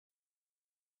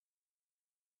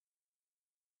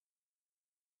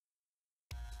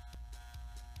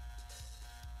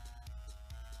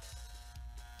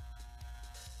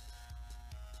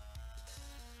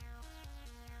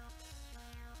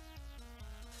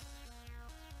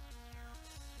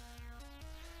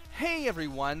Hey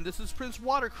everyone, this is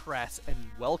PrinceWatercress, and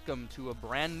welcome to a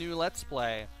brand new Let's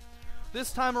Play.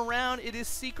 This time around, it is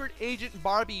Secret Agent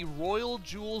Barbie Royal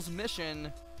Jewels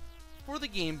Mission for the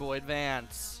Game Boy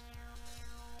Advance.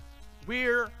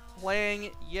 We're playing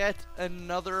yet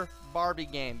another Barbie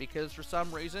game, because for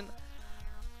some reason,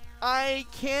 I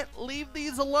can't leave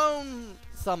these alone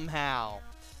somehow.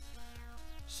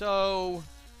 So,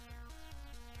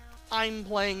 I'm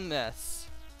playing this,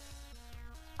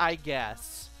 I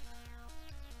guess.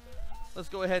 Let's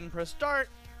go ahead and press start,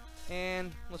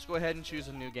 and let's go ahead and choose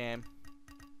a new game.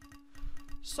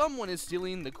 Someone is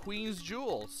stealing the Queen's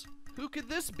jewels. Who could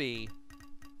this be?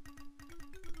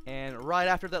 And right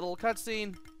after that little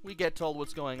cutscene, we get told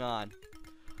what's going on.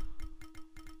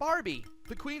 Barbie,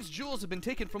 the Queen's jewels have been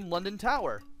taken from London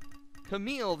Tower.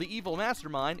 Camille, the evil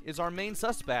mastermind, is our main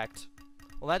suspect.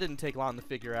 Well, that didn't take long to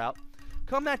figure out.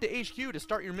 Come back to HQ to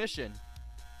start your mission.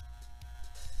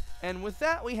 And with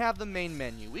that, we have the main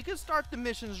menu. We could start the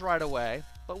missions right away,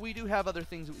 but we do have other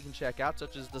things that we can check out,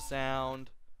 such as the sound.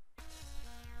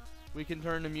 We can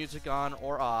turn the music on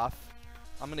or off.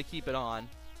 I'm going to keep it on.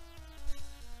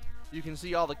 You can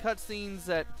see all the cutscenes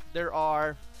that there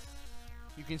are.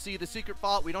 You can see the secret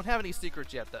vault. We don't have any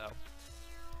secrets yet, though.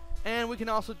 And we can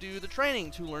also do the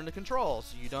training to learn the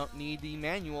controls. You don't need the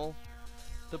manual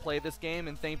to play this game,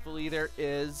 and thankfully there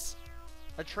is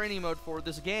a training mode for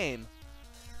this game.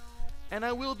 And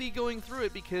I will be going through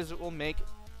it because it will make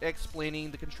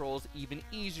explaining the controls even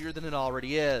easier than it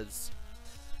already is.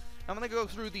 I'm going to go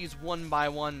through these one by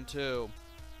one too.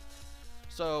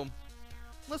 So,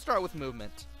 let's start with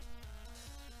movement.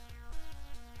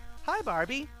 Hi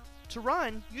Barbie! To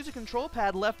run, use a control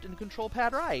pad left and control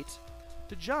pad right.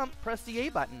 To jump, press the A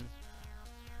button.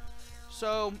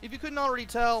 So, if you couldn't already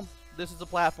tell, this is a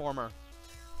platformer.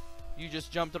 You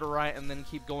just jump to the right and then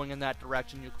keep going in that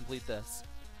direction, you'll complete this.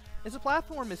 If the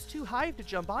platform is too high to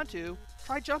jump onto,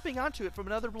 try jumping onto it from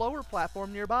another lower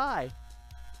platform nearby.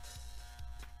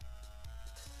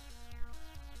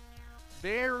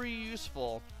 Very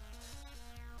useful.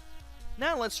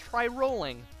 Now let's try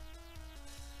rolling.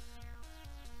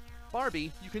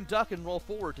 Barbie, you can duck and roll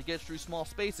forward to get through small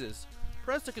spaces.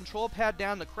 Press the control pad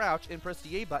down to crouch and press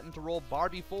the A button to roll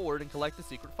Barbie forward and collect the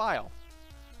secret file.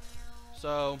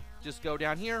 So, just go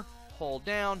down here, hold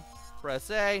down, press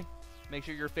A, make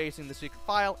sure you're facing the secret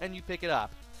file, and you pick it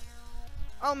up.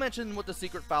 I'll mention what the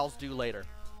secret files do later.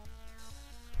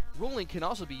 Rolling can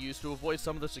also be used to avoid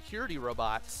some of the security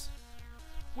robots,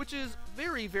 which is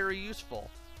very, very useful.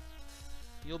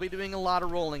 You'll be doing a lot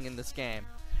of rolling in this game.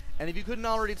 And if you couldn't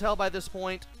already tell by this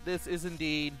point, this is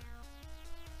indeed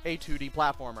a 2D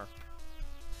platformer.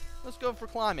 Let's go for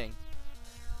climbing.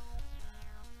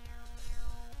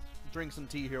 Drink some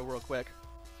tea here real quick.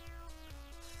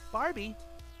 Barbie,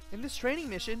 in this training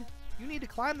mission, you need to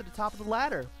climb to the top of the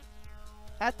ladder.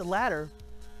 At the ladder,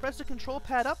 press the control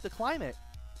pad up to climb it.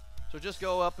 So just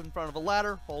go up in front of a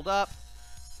ladder, hold up.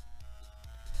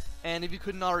 And if you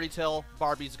couldn't already tell,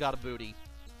 Barbie's got a booty.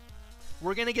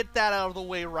 We're gonna get that out of the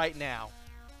way right now.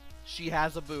 She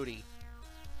has a booty.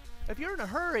 If you're in a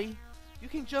hurry, you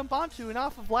can jump onto and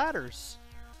off of ladders.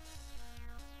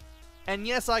 And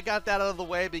yes, I got that out of the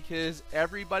way because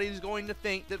everybody's going to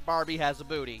think that Barbie has a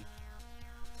booty.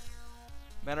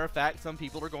 Matter of fact, some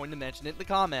people are going to mention it in the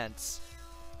comments.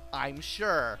 I'm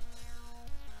sure.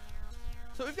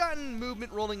 So we've gotten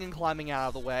movement, rolling, and climbing out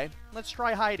of the way. Let's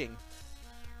try hiding.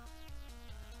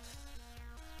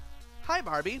 Hi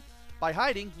Barbie! By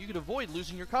hiding, you can avoid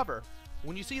losing your cover.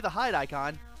 When you see the hide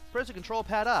icon, press the control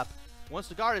pad up. Once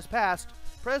the guard is passed,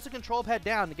 press the control pad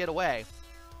down to get away.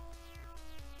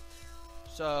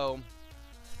 So,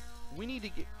 we need to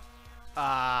get...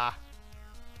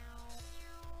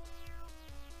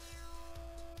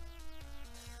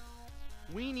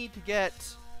 we need to get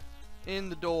in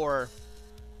the door.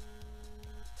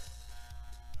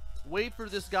 Wait for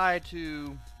this guy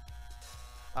to...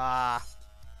 yeah,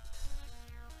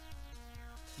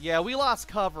 we lost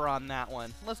cover on that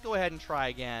one. Let's go ahead and try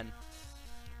again.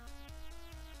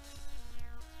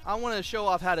 I want to show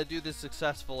off how to do this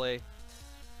successfully.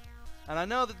 And I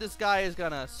know that this guy is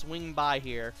gonna swing by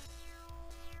here.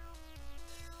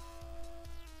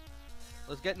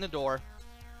 Let's get in the door.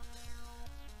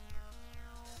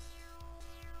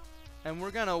 And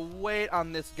we're gonna wait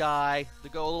on this guy to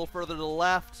go a little further to the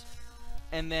left,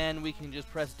 and then we can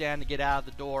just press down to get out of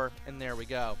the door, and there we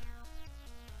go.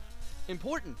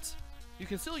 Important! You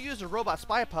can still use a robot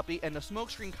spy puppy and a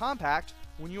smokescreen compact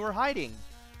when you are hiding,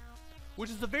 which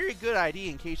is a very good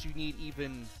idea in case you need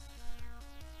even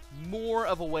more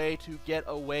of a way to get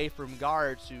away from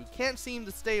guards who can't seem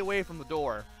to stay away from the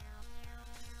door,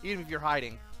 even if you're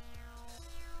hiding.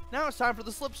 Now it's time for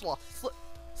the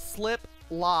slip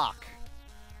lock,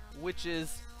 which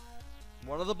is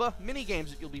one of the mini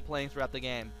games that you'll be playing throughout the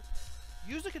game.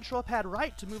 Use the control pad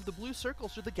right to move the blue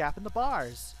circles through the gap in the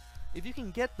bars. If you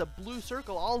can get the blue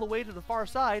circle all the way to the far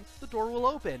side, the door will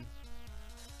open.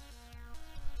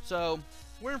 So,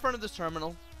 we're in front of this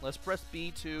terminal. Let's press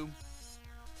B to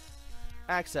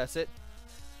access it.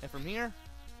 And from here,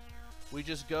 we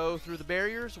just go through the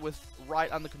barriers with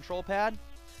right on the control pad.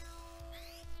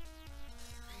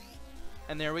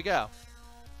 And there we go.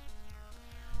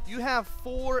 You have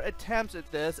 4 attempts at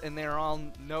this, and they're all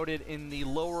noted in the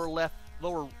lower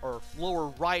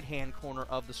right-hand corner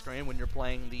of the screen when you're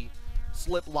playing the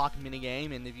slip lock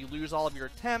minigame. And if you lose all of your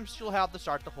attempts, you'll have to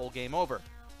start the whole game over.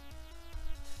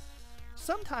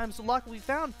 Sometimes the lock will be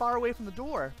found far away from the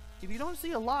door. If you don't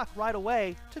see a lock right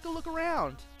away, take a look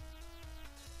around.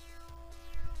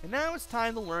 And now it's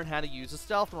time to learn how to use a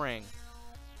stealth ring.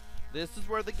 This is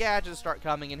where the gadgets start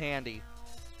coming in handy.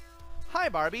 Hi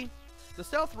Barbie! The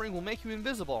stealth ring will make you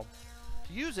invisible.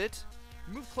 To use it,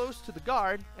 move close to the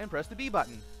guard and press the B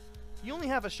button. You only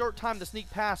have a short time to sneak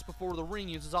past before the ring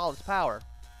uses all its power.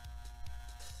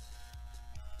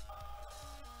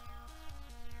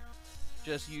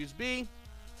 Just use B,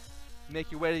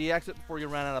 make your way to the exit before you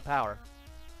run out of power.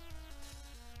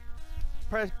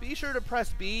 Be sure to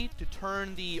press B to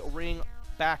turn the ring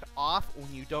back off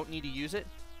when you don't need to use it.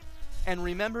 And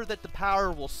remember that the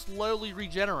power will slowly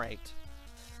regenerate.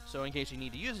 So in case you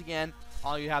need to use it again,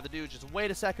 all you have to do is just wait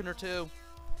a second or two,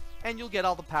 and you'll get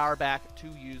all the power back to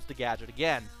use the gadget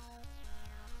again.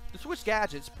 To switch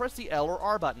gadgets, press the L or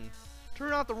R button.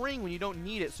 Turn off the ring when you don't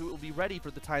need it so it will be ready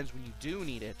for the times when you do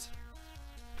need it.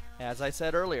 As I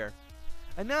said earlier.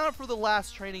 And now for the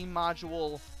last training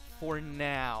module for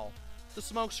now. The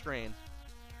smoke screen.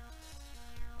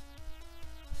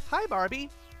 Hi Barbie!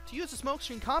 To use the smoke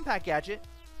screen compact gadget,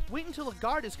 wait until a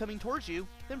guard is coming towards you,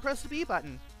 then press the B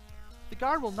button. The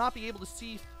guard will not be able to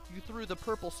see you through the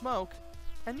purple smoke,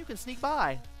 and you can sneak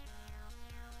by.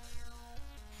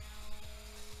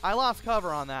 I lost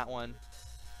cover on that one.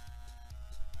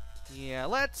 Yeah,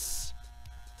 let's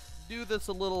do this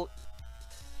a little...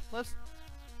 Let's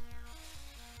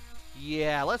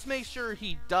make sure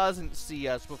he doesn't see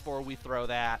us before we throw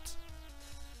that.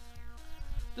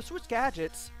 To switch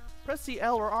gadgets, press the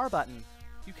L or R button.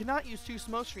 You cannot use 2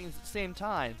 smoke screens at the same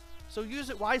time, so use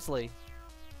it wisely.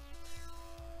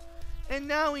 And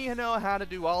now we know how to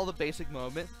do all the basic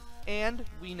movement, and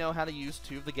we know how to use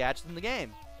 2 of the gadgets in the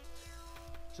game.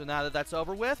 So now that that's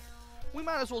over with, we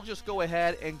might as well just go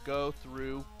ahead and go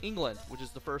through England, which is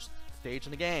the first stage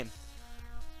in the game.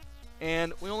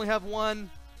 And we only have one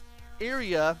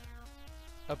area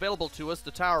available to us,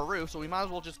 the tower roof, so we might as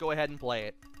well just go ahead and play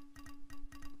it.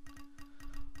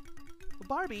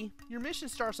 Barbie, your mission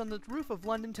starts on the roof of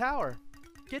London Tower.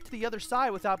 Get to the other side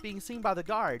without being seen by the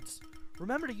guards.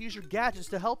 Remember to use your gadgets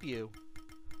to help you.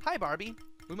 Hi Barbie,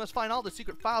 we must find all the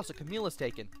secret files that Camille has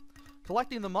taken.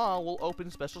 Collecting them all will open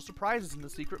special surprises in the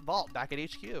secret vault back at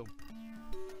HQ.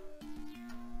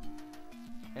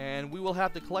 And we will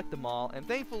have to collect them all, and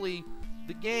thankfully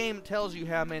the game tells you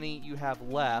how many you have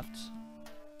left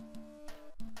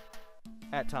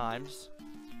at times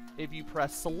if you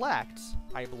press select,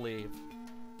 I believe.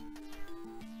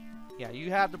 Yeah,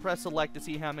 you have to press select to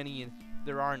see how many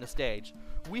there are in the stage.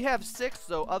 We have 6,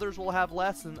 so others will have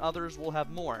less and others will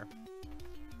have more.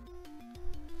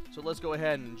 So let's go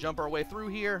ahead and jump our way through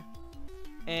here,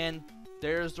 and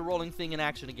there's the rolling thing in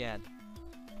action again.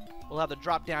 We'll have the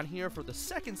drop down here for the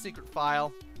second secret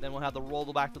file, then we'll have the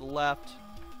roll back to the left,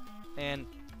 and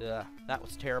that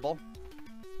was terrible.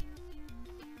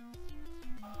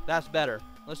 That's better.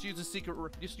 Let's use the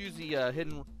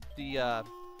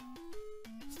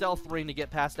stealth ring to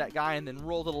get past that guy, and then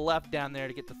roll to the left down there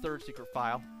to get the third secret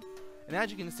file. And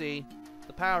as you can see,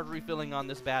 the power's refilling on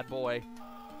this bad boy.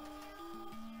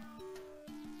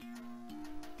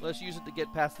 Let's use it to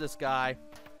get past this guy.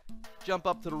 Jump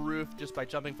up to the roof just by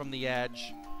jumping from the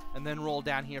edge, and then roll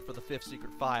down here for the 5th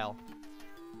secret file.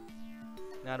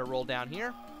 Now to roll down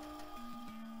here.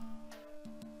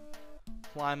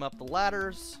 Climb up the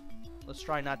ladders. Let's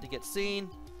try not to get seen.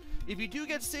 If you do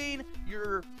get seen,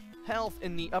 your health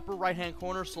in the upper right hand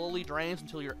corner slowly drains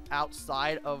until you're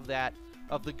outside of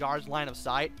the guard's line of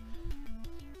sight.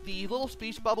 The little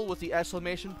speech bubble with the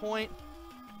exclamation point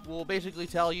will basically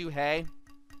tell you, hey,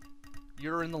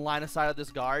 you're in the line of sight of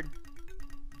this guard.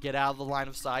 Get out of the line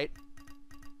of sight.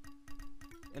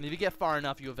 And if you get far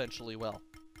enough, you eventually will.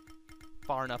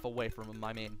 Far enough away from him,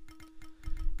 I mean.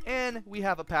 And we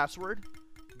have a password.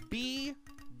 B,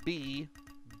 B,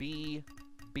 B,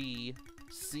 B,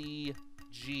 C,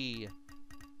 G.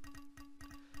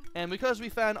 And because we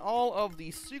found all of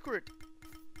the secret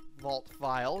vault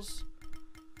files,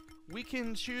 we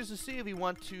can choose to see if we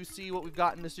want to see what we've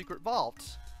got in the secret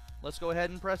vault. Let's go ahead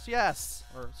and press yes,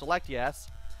 or select yes.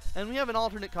 And we have an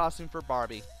alternate costume for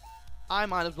Barbie. I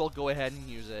might as well go ahead and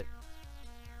use it.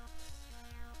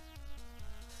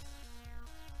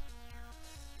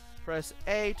 Press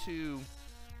A to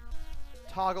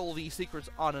toggle the secrets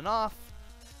on and off,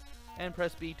 and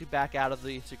press B to back out of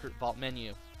the secret vault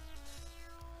menu.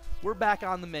 We're back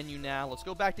on the menu now. Let's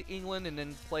go back to England and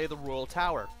then play the Royal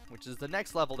Tower, which is the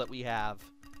next level that we have.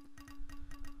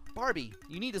 Barbie,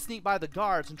 you need to sneak by the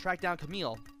guards and track down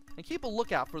Camille, and keep a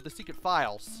lookout for the secret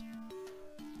files.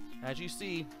 As you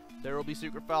see, there will be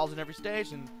secret files in every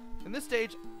stage, and in this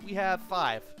stage, we have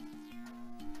 5.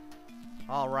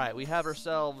 Alright, we have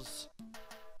ourselves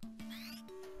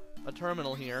a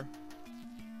terminal here.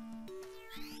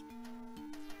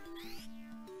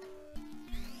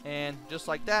 And just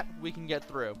like that, we can get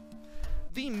through.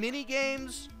 The mini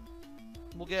games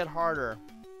will get harder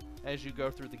as you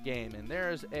go through the game. And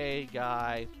there's a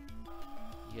guy.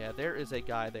 Yeah, there is a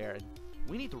guy there. And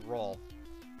we need to roll.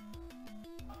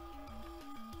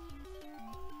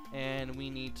 And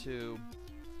we need to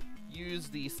use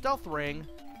the stealth ring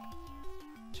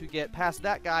to get past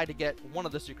that guy to get one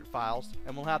of the secret files.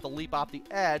 And we'll have to leap off the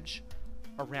edge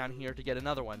around here to get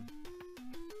another one.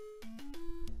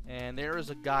 And there is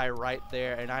a guy right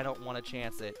there, and I don't want to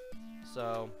chance it.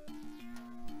 So,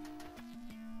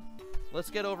 let's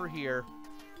get over here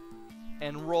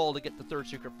and roll to get the 3rd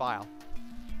secret file.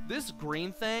 This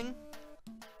green thing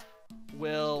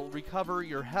will recover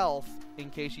your health in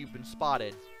case you've been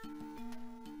spotted.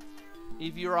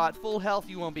 If you're at full health,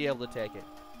 you won't be able to take it,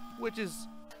 which is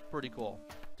pretty cool.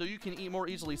 So you can more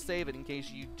easily save it in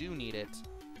case you do need it.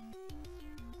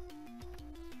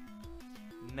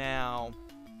 Now,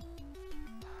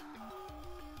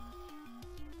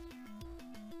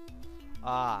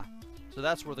 so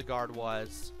that's where the guard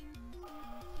was.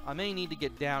 I may need to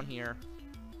get down here.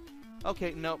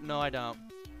 Okay, nope, no I don't.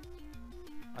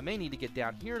 I may need to get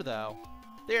down here though.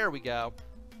 There we go.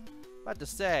 About to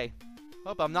say,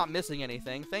 hope I'm not missing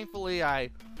anything. Thankfully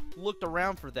I looked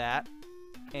around for that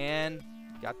and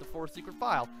got the 4th secret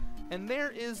file. And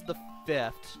there is the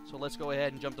 5th. So let's go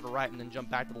ahead and jump to the right and then jump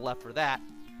back to the left for that.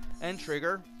 And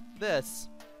trigger this.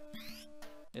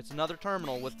 It's another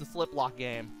terminal with the flip lock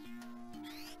game.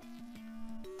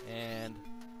 And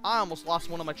I almost lost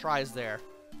one of my tries there.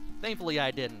 Thankfully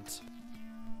I didn't.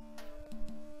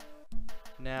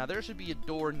 Now there should be a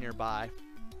door nearby.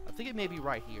 I think it may be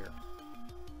right here.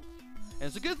 And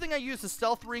it's a good thing I used the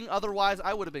stealth ring, otherwise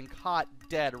I would have been caught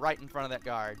dead right in front of that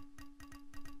guard.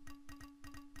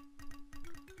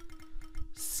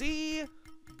 C,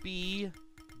 B,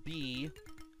 B,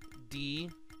 D,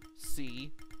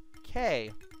 C,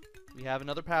 K. We have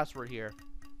another password here.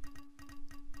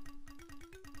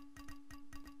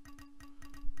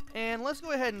 And let's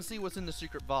go ahead and see what's in the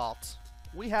secret vault.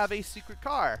 We have a secret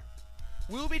car.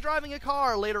 We'll be driving a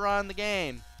car later on in the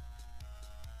game.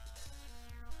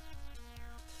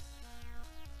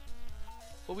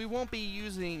 But we won't be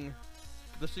using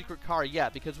the secret car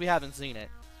yet because we haven't seen it.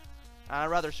 I'd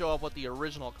rather show off what the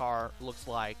original car looks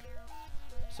like.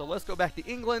 So let's go back to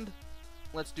England.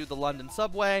 Let's do the London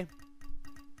subway.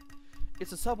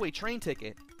 It's a subway train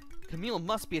ticket. Camille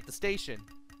must be at the station.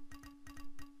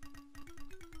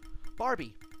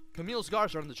 Barbie, Camille's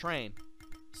guards are on the train.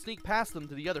 Sneak past them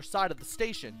to the other side of the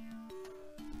station.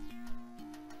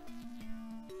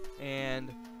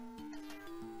 And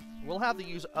we'll have to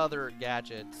use other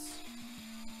gadgets.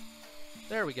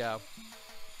 There we go.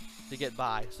 To get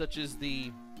by, such as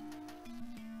the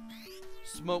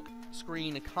smoke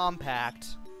screen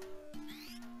compact,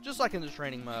 just like in the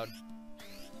training mode.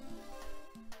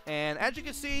 And as you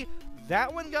can see,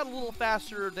 that one got a little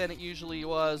faster than it usually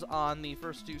was on the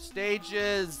first 2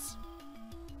 stages.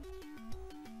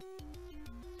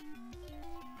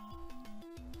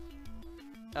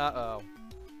 Uh-oh.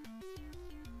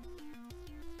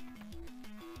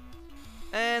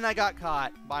 And I got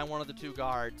caught by one of the 2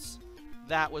 guards.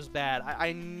 That was bad.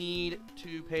 I need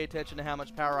to pay attention to how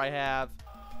much power I have.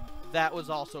 That was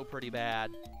also pretty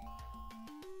bad.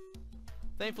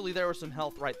 Thankfully, there was some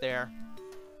health right there.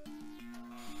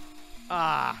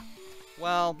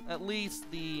 Well, at least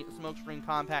the smokescreen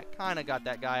compact kind of got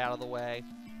that guy out of the way.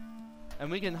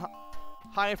 And we can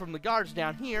hide from the guards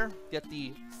down here, get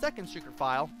the 2nd secret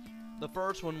file. The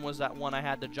first one was that one I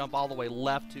had to jump all the way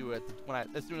left to it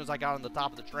as soon as I got on the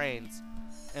top of the trains.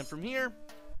 And from here,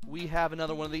 we have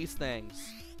another one of these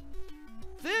things.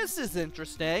 This is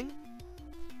interesting.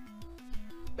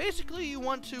 Basically, you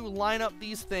want to line up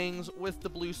these things with the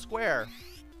blue square.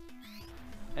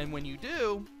 And when you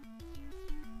do,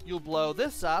 you'll blow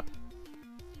this up,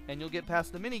 and you'll get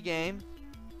past the minigame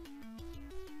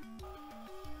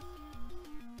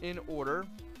in order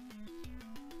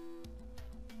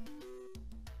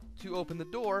to open the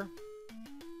door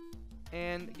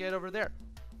and get over there.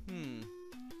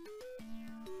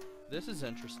 This is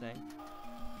interesting.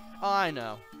 I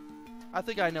know. I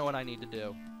think I know what I need to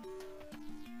do.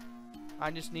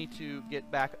 I just need to get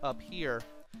back up here.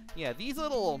 Yeah, these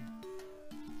little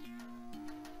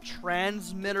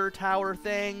transmitter tower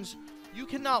things, you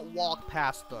cannot walk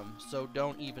past them, so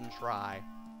don't even try.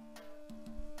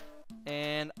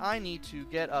 And I need to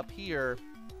get up here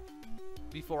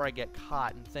before I get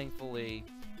caught, and thankfully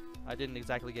I didn't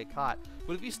exactly get caught.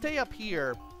 But if you stay up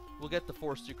here, we'll get the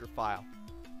 4th secret file,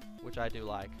 which I do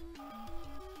like.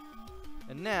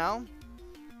 And now,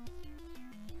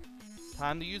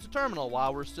 time to use the terminal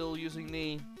while we're still using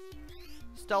the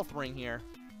stealth ring here.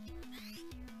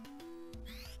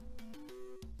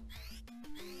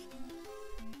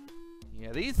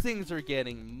 Yeah, these things are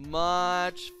getting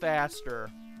much faster.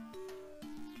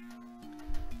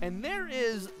 And there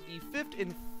is the 5th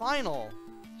and final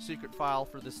secret file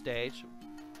for this stage.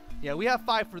 Yeah, we have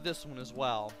 5 for this one as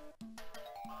well.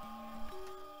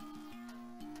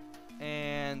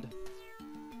 And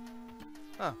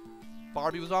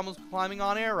Barbie was almost climbing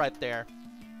on air right there.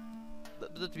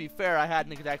 To be fair, I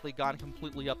hadn't exactly gone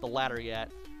completely up the ladder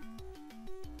yet.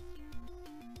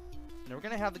 And we're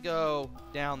gonna have to go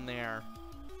down there.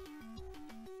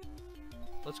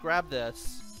 Let's grab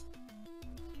this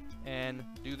and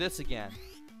do this again.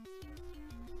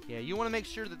 Yeah, you want to make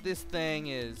sure that this thing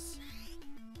is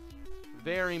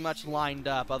very much lined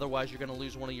up, otherwise you're going to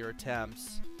lose one of your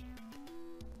attempts.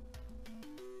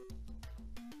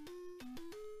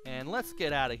 And let's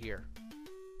get out of here.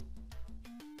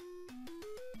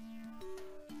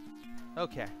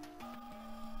 Okay.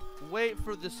 Wait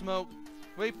for the smoke,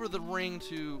 wait for the ring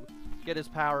to get his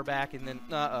power back, and then,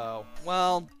 uh-oh.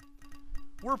 Well,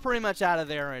 we're pretty much out of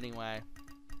there anyway.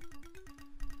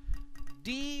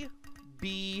 D,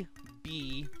 B,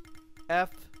 B,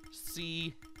 F,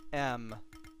 C, M.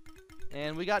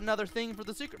 And we got another thing for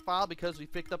the secret file because we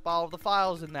picked up all of the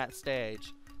files in that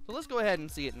stage. So let's go ahead and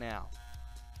see it now.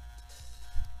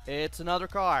 It's another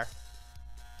car.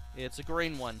 It's a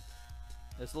green one.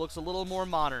 This looks a little more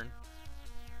modern.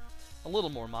 A little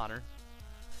more modern.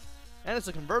 And it's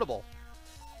a convertible.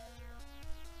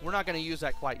 We're not going to use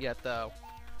that quite yet, though.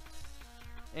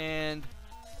 And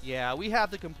yeah, we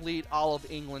have to complete all of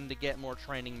England to get more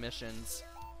training missions.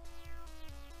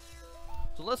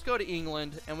 So let's go to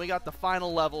England, and we got the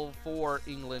final level for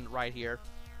England right here.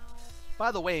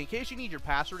 By the way, in case you need your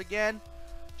password again,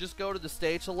 just go to the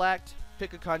stage select,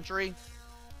 pick a country,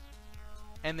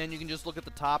 and then you can just look at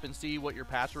the top and see what your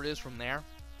password is from there.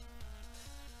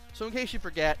 So in case you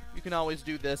forget, you can always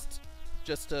do this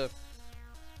just to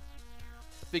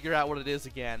figure out what it is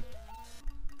again.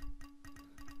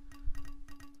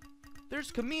 There's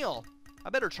Camille. I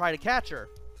better try to catch her.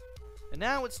 And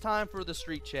now it's time for the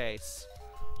street chase.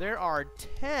 There are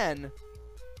 10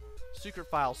 secret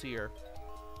files here.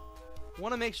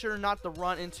 Want to make sure not to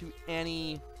run into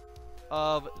any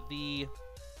of the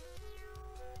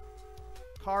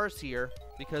cars here,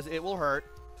 because it will hurt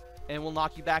and will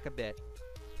knock you back a bit.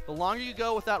 The longer you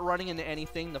go without running into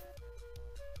anything,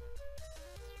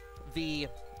 the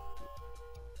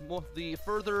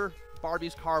further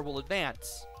Barbie's car will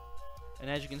advance. And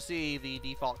as you can see, the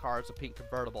default car is a pink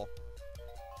convertible.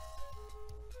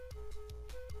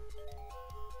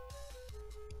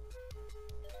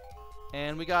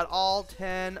 And we got all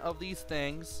 10 of these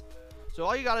things. So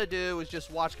all you gotta do is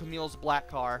just watch Camille's black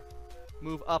car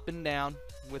move up and down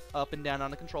with up and down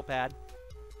on the control pad.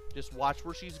 Just watch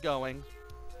where she's going.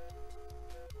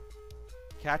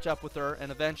 Catch up with her,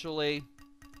 and eventually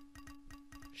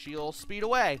she'll speed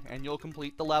away and you'll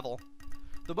complete the level.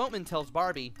 The boatman tells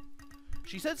Barbie,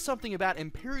 she said something about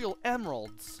Imperial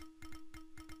Emeralds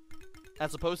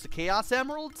as opposed to Chaos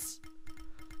Emeralds?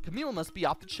 Camille must be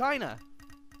off to China.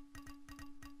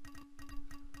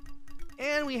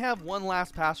 And we have one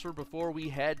last password before we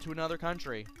head to another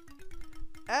country.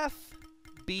 F,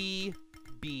 B,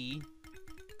 B,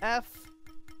 F,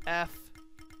 F,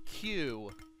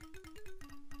 Q.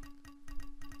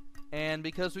 And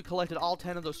because we collected all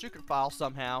 10 of those secret files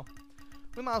somehow,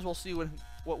 we might as well see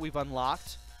what we've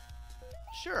unlocked.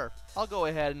 Sure, I'll go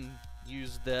ahead and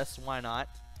use this. Why not?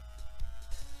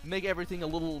 Make everything a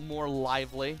little more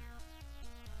lively.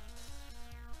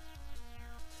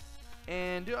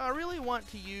 And do I really want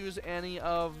to use any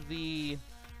of the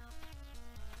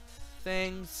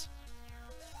things?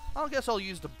 I guess I'll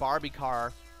use the Barbie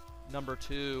car number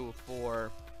 2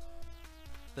 for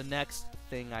the next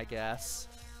thing, I guess.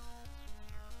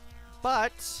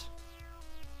 But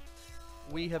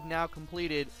we have now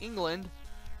completed England,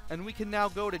 and we can now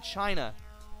go to China.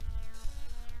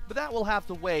 But that will have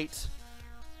to wait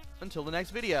until the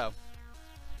next video.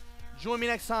 Join me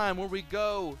next time where we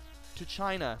go to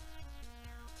China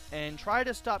and try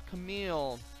to stop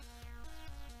Camille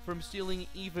from stealing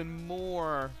even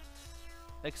more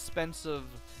expensive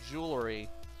jewelry.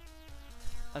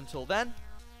 Until then,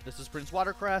 this is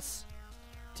PrinceWatercress.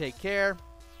 Take care,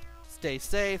 stay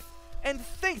safe, and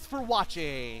thanks for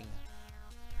watching!